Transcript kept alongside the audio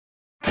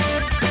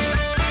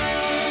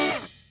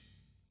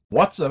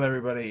What's up,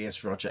 everybody?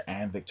 It's Roger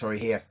and Victoria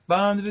here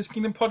from the Disney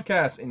Kingdom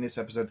podcast. In this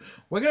episode,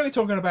 we're going to be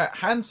talking about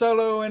Han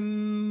Solo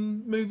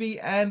and movie,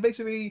 and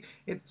basically,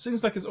 it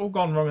seems like it's all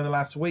gone wrong in the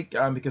last week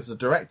because the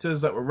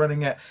directors that were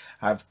running it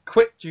have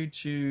quit due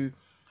to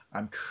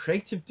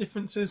creative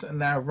differences, and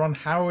now Ron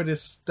Howard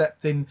has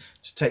stepped in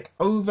to take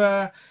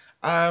over.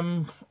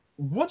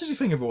 What did you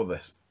think of all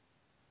this?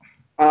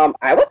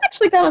 I was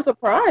actually kind of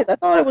surprised. I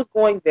thought it was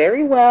going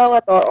very well. I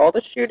thought all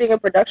the shooting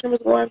and production was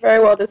going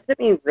very well. This hit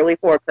me really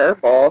for a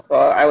curveball, so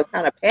I was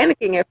kind of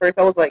panicking at first.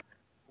 I was like,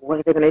 what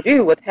are they going to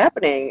do? What's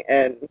happening?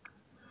 And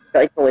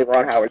thankfully,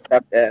 Ron Howard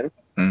stepped in.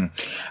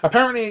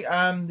 Apparently,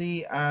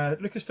 the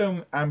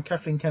Lucasfilm,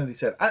 Kathleen Kennedy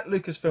said, at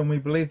Lucasfilm, we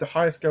believe the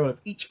highest goal of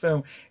each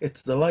film is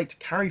to delight to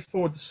carry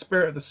forward the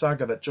spirit of the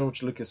saga that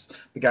George Lucas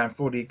began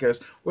 40 years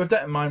ago. With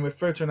that in mind, we're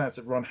thrilled to announce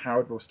that Ron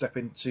Howard will step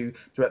in to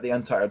direct the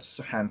untitled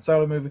Han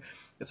Solo movie.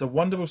 It's a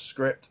wonderful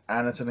script,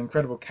 and it's an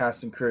incredible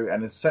cast and crew,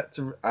 and is set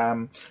to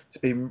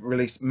be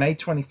released May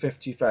 25th,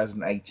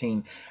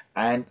 2018.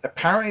 And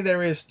apparently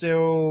there is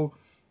still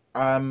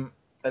at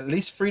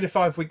least 3 to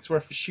 5 weeks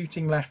worth of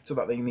shooting left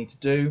that they need to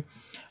do,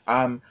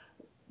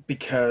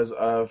 because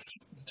of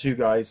the two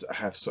guys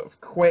have sort of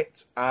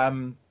quit.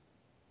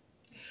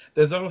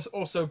 There's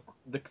also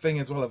the thing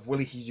as well of, will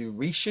he do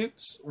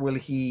reshoots? Will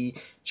he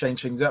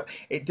change things up?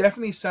 It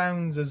definitely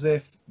sounds as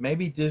if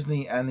maybe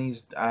Disney and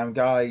these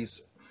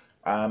guys,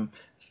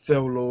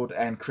 Phil Lord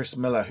and Chris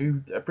Miller, who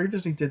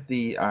previously did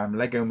the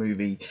Lego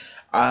movie,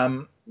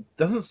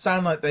 doesn't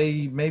sound like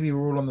they maybe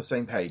were all on the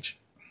same page.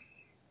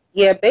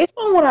 Yeah, based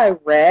on what I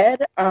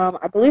read,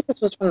 I believe this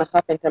was from the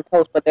Huffington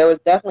Post, but there was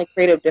definitely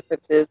creative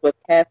differences with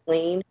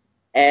Kathleen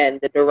and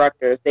the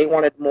directors. They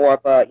wanted more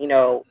of a,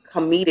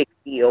 comedic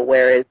feel,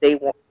 whereas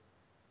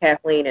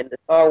Kathleen and the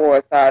Star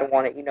Wars side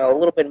wanted, a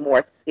little bit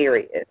more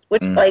serious.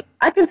 Which,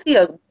 I can see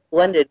a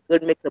blended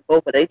good mix of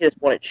both, but they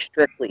just wanted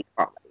strictly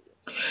comedy.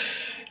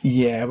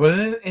 Yeah,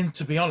 well, and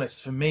to be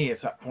honest, for me,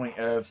 it's that point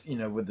of,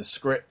 with the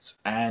script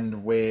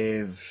and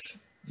with,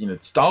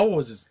 Star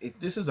Wars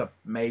this is a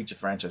major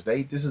franchise.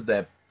 This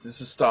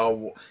is Star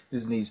Wars,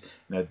 Disney's,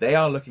 they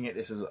are looking at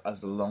this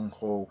as the long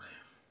haul,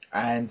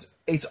 and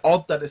it's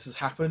odd that this has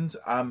happened.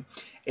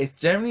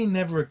 It's generally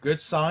never a good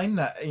sign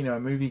that, a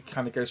movie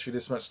kind of goes through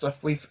this much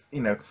stuff. We've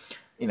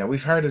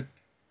heard of,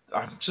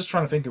 I'm just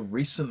trying to think of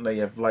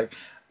recently of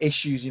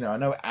issues. I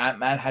know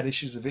Ant-Man had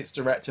issues with its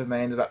director, and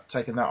they ended up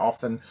taking that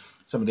off and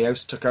somebody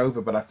else took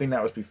over, but I think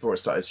that was before it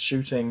started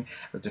shooting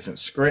a different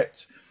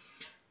script.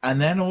 And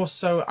then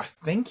also, I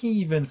think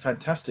even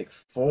Fantastic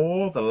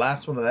Four, the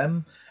last one of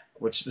them,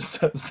 which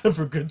that's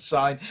never a good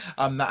sign,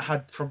 that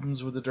had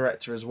problems with the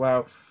director as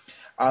well.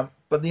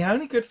 But the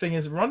only good thing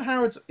is Ron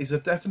Howard is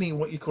definitely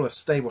what you call a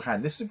stable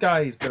hand. This is a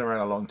guy who's been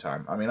around a long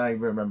time. I mean, I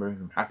remember him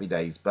from Happy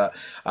Days, but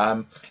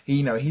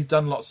he's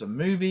done lots of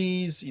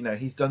movies.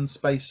 He's done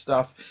space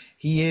stuff.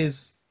 I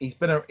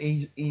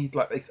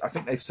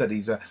think they've said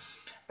he's a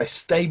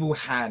stable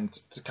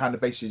hand to kind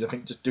of basically, I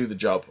think, just do the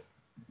job.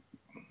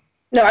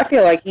 No, I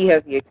feel like he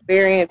has the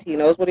experience. He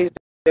knows what he's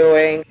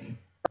doing.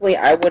 Personally,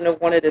 I wouldn't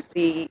have wanted to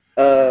see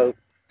a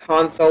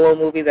Han Solo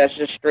movie that's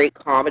just straight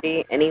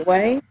comedy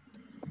anyway.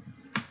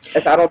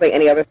 As I don't think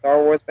any other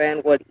Star Wars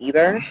fan would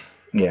either.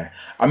 Yeah,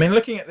 I mean,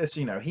 looking at this,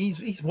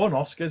 he's won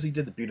Oscars. He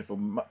did The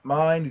Beautiful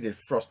Mind. He did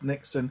Frost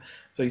Nixon.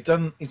 So he's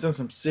done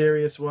some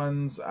serious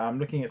ones.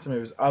 Looking at some of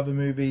his other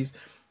movies,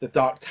 The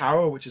Dark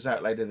Tower, which is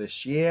out later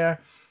this year.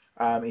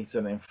 He's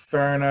done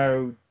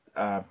Inferno.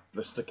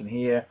 Let's stick in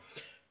here.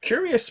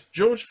 Curious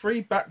George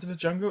Free, Back to the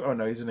Jungle. Oh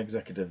no, he's an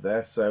executive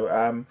there.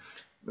 So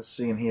let's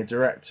see in here.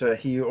 Director.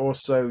 He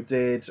also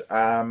did. He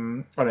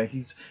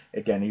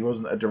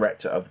wasn't a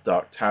director of The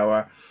Dark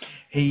Tower.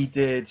 He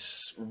did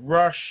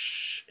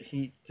Rush.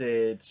 He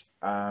did.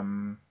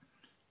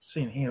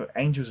 Seeing here,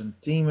 Angels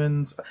and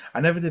Demons.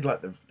 I never did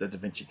like the Da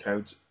Vinci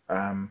Codes.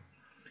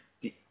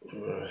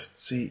 Let's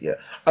see, yeah.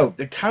 Oh,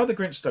 How the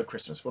Grinch Stole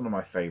Christmas. One of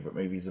my favorite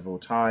movies of all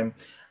time.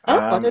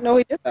 I didn't know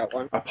he did that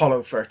one.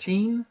 Apollo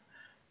 13.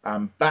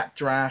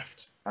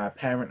 Backdraft,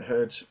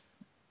 Parenthood,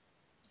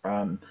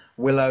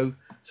 Willow.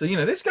 So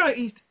this guy,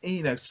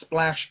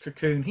 Splash,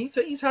 Cocoon.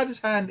 He's had his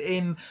hand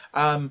in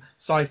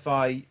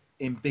sci-fi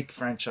in big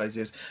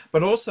franchises,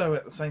 but also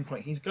at the same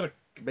point he's got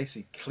to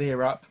basically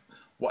clear up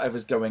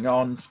whatever's going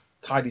on,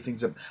 tidy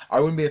things up. I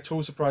wouldn't be at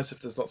all surprised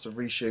if there's lots of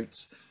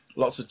reshoots,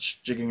 lots of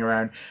jigging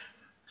around.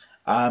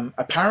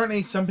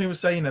 Apparently, some people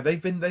say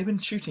they've been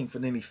shooting for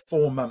nearly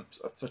 4 months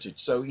of footage.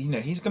 So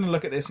he's going to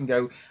look at this and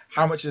go,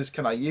 how much of this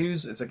can I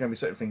use? Is there going to be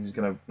certain things he's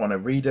going to want to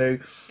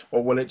redo,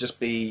 or will he just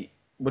be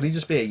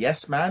a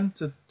yes man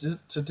to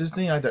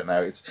Disney? I don't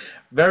know. It's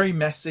very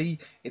messy.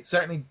 It's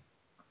certainly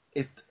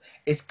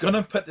it's going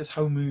to put this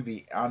whole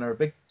movie under a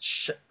big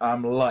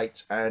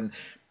light, and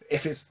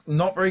if it's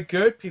not very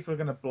good, people are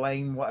going to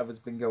blame whatever's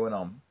been going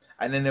on.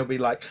 And then they'll be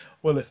like,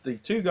 well, if the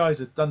two guys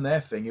had done their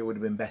thing, it would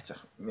have been better.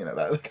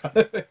 That kind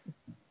of thing.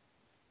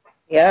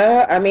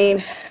 Yeah, I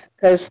mean,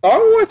 because Star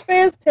Wars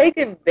fans take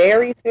it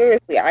very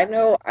seriously. I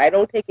know I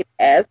don't take it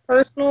as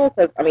personal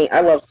because, I mean,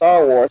 I love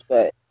Star Wars,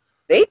 but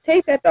they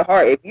take that to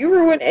heart. If you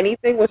ruin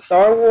anything with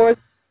Star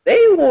Wars, they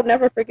will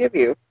never forgive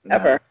you No.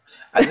 ever.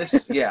 And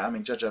this, yeah, I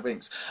mean, Jar Jar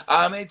Binks.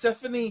 It's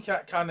definitely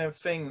that kind of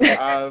thing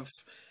of,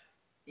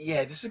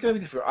 yeah, this is going to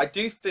be difficult. I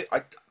do think,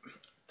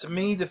 to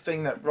me, the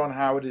thing that Ron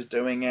Howard is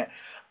doing it,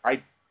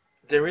 I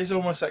there is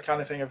almost that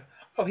kind of thing of,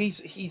 oh,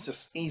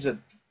 he's a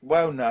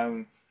well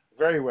known,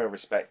 very well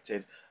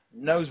respected,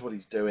 knows what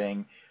he's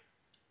doing.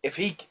 If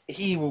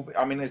he will,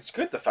 I mean, it's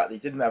good the fact that he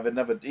didn't have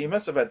another. He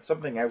must have had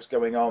something else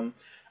going on.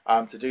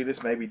 To do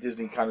this, maybe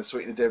Disney kind of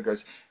sweetened the deal.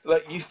 Goes,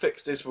 look, you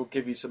fix this, we'll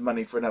give you some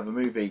money for another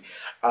movie.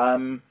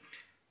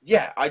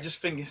 Yeah, I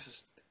just think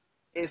it's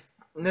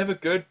never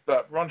good,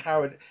 but Ron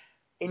Howard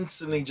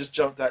instantly just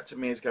jumped out to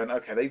me as going,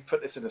 okay, they've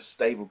put this in a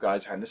stable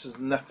guy's hand. This is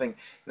nothing.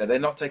 They're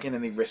not taking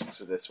any risks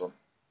with this one.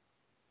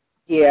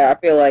 Yeah, I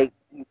feel like,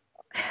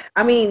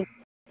 I mean,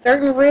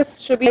 certain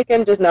risks should be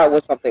taken, just not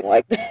with something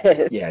like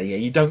this. Yeah,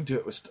 you don't do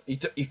it with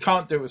you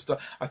can't do it with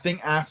stuff. I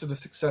think after the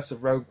success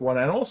of Rogue One,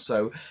 and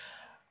also,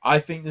 I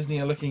think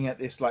Disney are looking at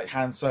this like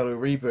Han Solo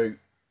reboot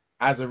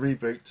as a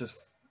reboot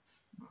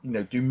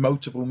to, do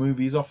multiple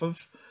movies off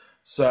of.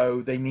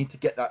 So they need to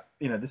get that.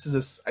 This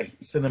is a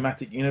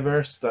cinematic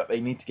universe that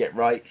they need to get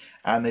right,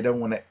 and they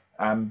don't want it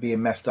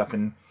being messed up.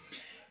 And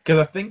because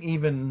I think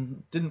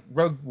even didn't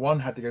Rogue One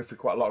had to go through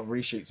quite a lot of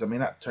reshoots. I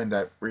mean, that turned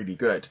out really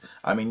good.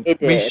 I mean,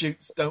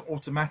 reshoots don't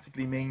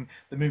automatically mean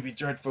the movie's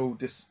dreadful.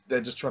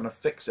 They're just trying to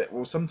fix it.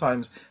 Well,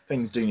 sometimes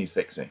things do need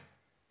fixing.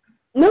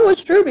 No,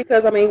 it's true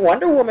because, I mean,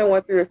 Wonder Woman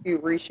went through a few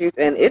reshoots,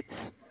 and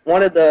it's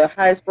one of the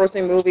highest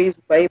grossing movies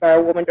made by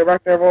a woman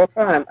director of all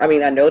time. I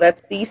mean, I know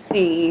that's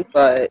DC,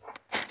 but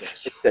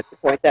it's good to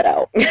point that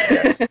out.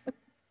 Yes.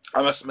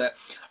 I must admit,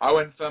 I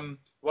went from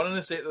wanting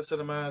to see it at the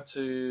cinema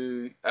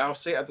to I'll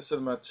see it at the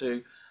cinema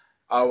to,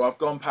 oh, I've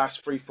gone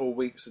past 3-4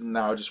 weeks and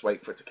now I just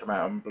wait for it to come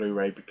out on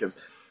Blu-ray because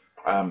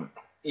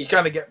you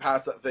kind of get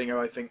past that thing, and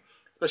I think,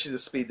 especially the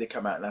speed they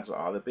come out, and that's like,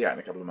 oh, they'll be out in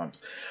a couple of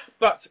months.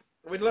 But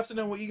we'd love to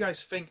know what you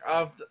guys think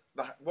of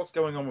what's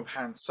going on with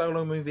Han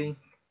Solo movie.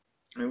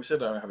 I mean, we still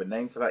don't have a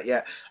name for that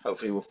yet.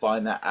 Hopefully we'll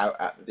find that out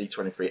at the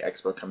D23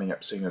 Expo coming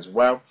up soon as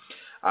well.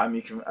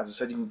 You can, as I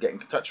said, you can get in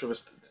touch with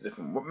us to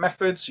different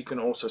methods. You can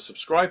also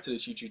subscribe to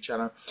this YouTube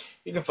channel.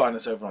 You can find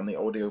us over on the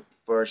audio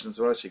version as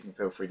well, so you can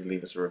feel free to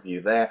leave us a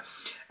review there.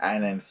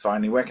 And then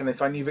finally, where can they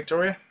find you,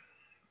 Victoria?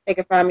 They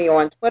can find me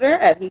on Twitter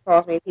at He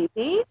Calls Me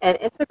PP, and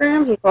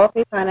Instagram, He Calls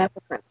Me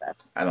Pineapple Princess.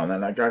 And on that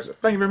note, guys,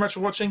 thank you very much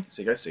for watching.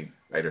 See you guys soon.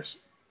 Later.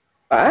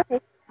 Bye.